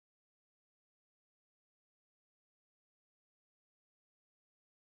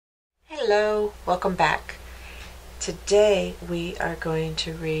Hello, welcome back. Today we are going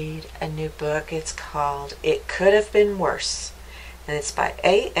to read a new book. It's called It Could Have Been Worse, and it's by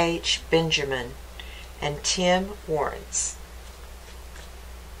A.H. Benjamin and Tim Warrens.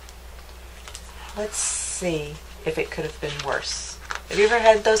 Let's see if it could have been worse. Have you ever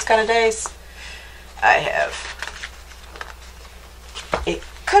had those kind of days? I have. It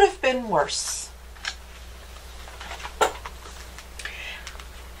could have been worse.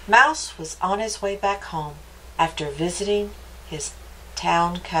 Mouse was on his way back home after visiting his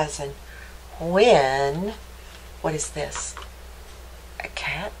town cousin when... What is this? A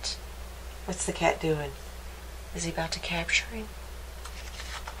cat? What's the cat doing? Is he about to capture him?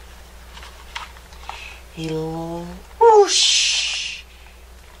 Whoosh!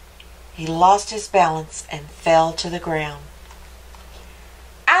 He lost his balance and fell to the ground.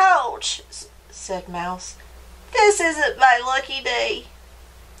 "Ouch!" said Mouse. "This isn't my lucky day."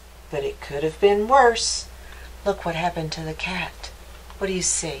 But it could have been worse. Look what happened to the cat. What do you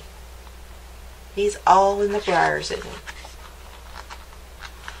see? He's all in the briars, isn't he?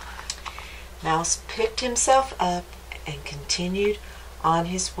 Mouse picked himself up and continued on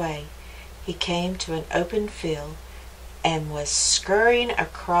his way. He came to an open field and was scurrying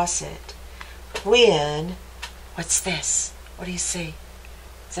across it when... What's this? What do you see?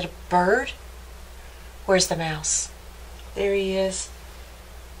 Is it a bird? Where's the mouse? There he is.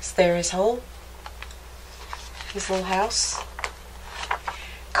 Is there his hole? His little house?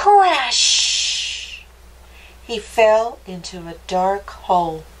 Crash! He fell into a dark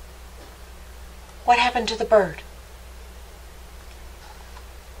hole. What happened to the bird?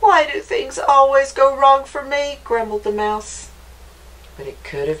 "Why do things always go wrong for me?" grumbled the mouse. But it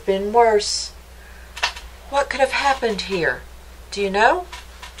could have been worse. What could have happened here? Do you know?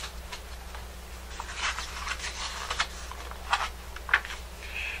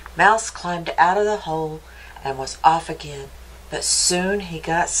 Mouse climbed out of the hole and was off again, but soon he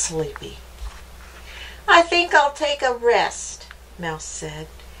got sleepy. "I think I'll take a rest," Mouse said.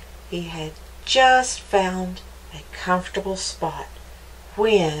 He had just found a comfortable spot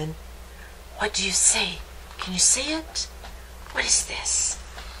when... What do you see? Can you see it? What is this?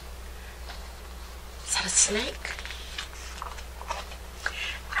 Is that a snake?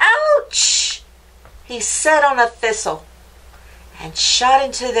 Ouch! He sat on a thistle and shot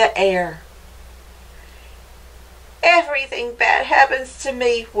into the air. "Everything bad happens to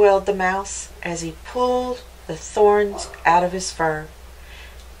me," wailed the mouse as he pulled the thorns out of his fur.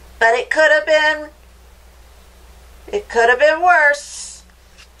 "But it could have been worse."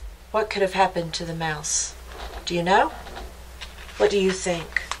 What could have happened to the mouse? Do you know? What do you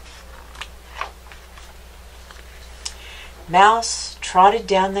think? Mouse trotted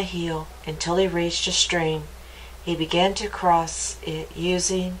down the hill until he reached a stream. He began to cross it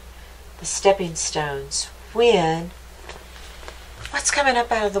using the stepping stones when... What's coming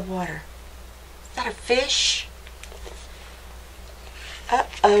up out of the water? Is that a fish?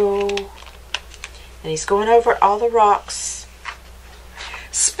 Uh-oh. And he's going over all the rocks.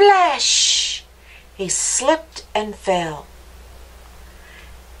 Splash! He slipped and fell.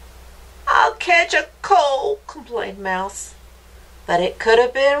 "I'll catch a cold," complained Mouse. But it could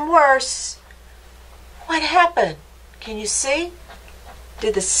have been worse. What happened? Can you see?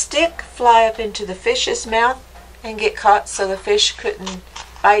 Did the stick fly up into the fish's mouth and get caught so the fish couldn't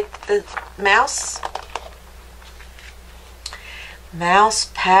bite the mouse? Mouse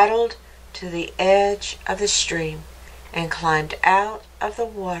paddled to the edge of the stream and climbed out of the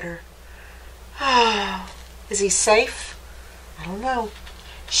water. Is he safe? I don't know.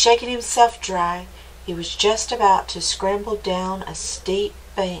 Shaking himself dry, he was just about to scramble down a steep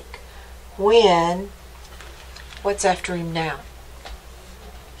bank when... What's after him now?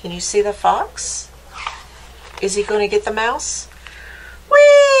 Can you see the fox? Is he going to get the mouse?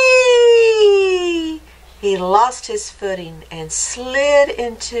 Whee! He lost his footing and slid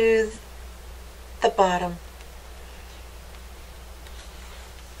into the bottom.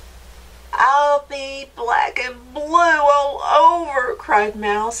 "I'll be black and blue all over," cried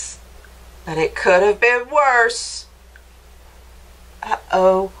Mouse. But it could have been worse.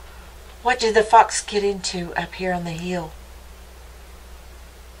 Uh-oh. What did the fox get into up here on the hill?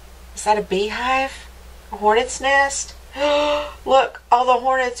 Is that a beehive? A hornet's nest? Look, all the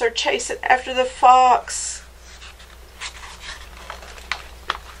hornets are chasing after the fox.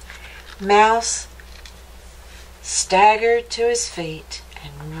 Mouse staggered to his feet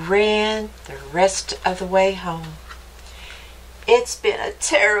and ran the rest of the way home. "It's been a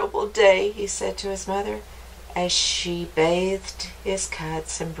terrible day," he said to his mother, as she bathed his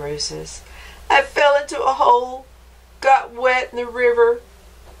cuts and bruises. "I fell into a hole, got wet in the river,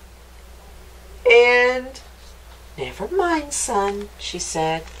 And, "Never mind, son," she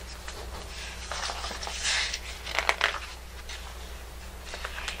said.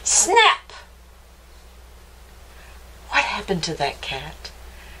 Snap! What happened to that cat?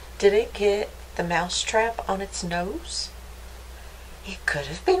 Did it get the mousetrap on its nose? It could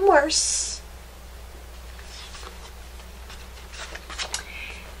have been worse.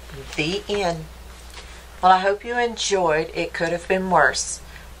 The end. Well, I hope you enjoyed It Could Have Been Worse.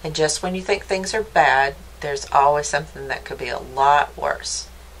 And just when you think things are bad, there's always something that could be a lot worse.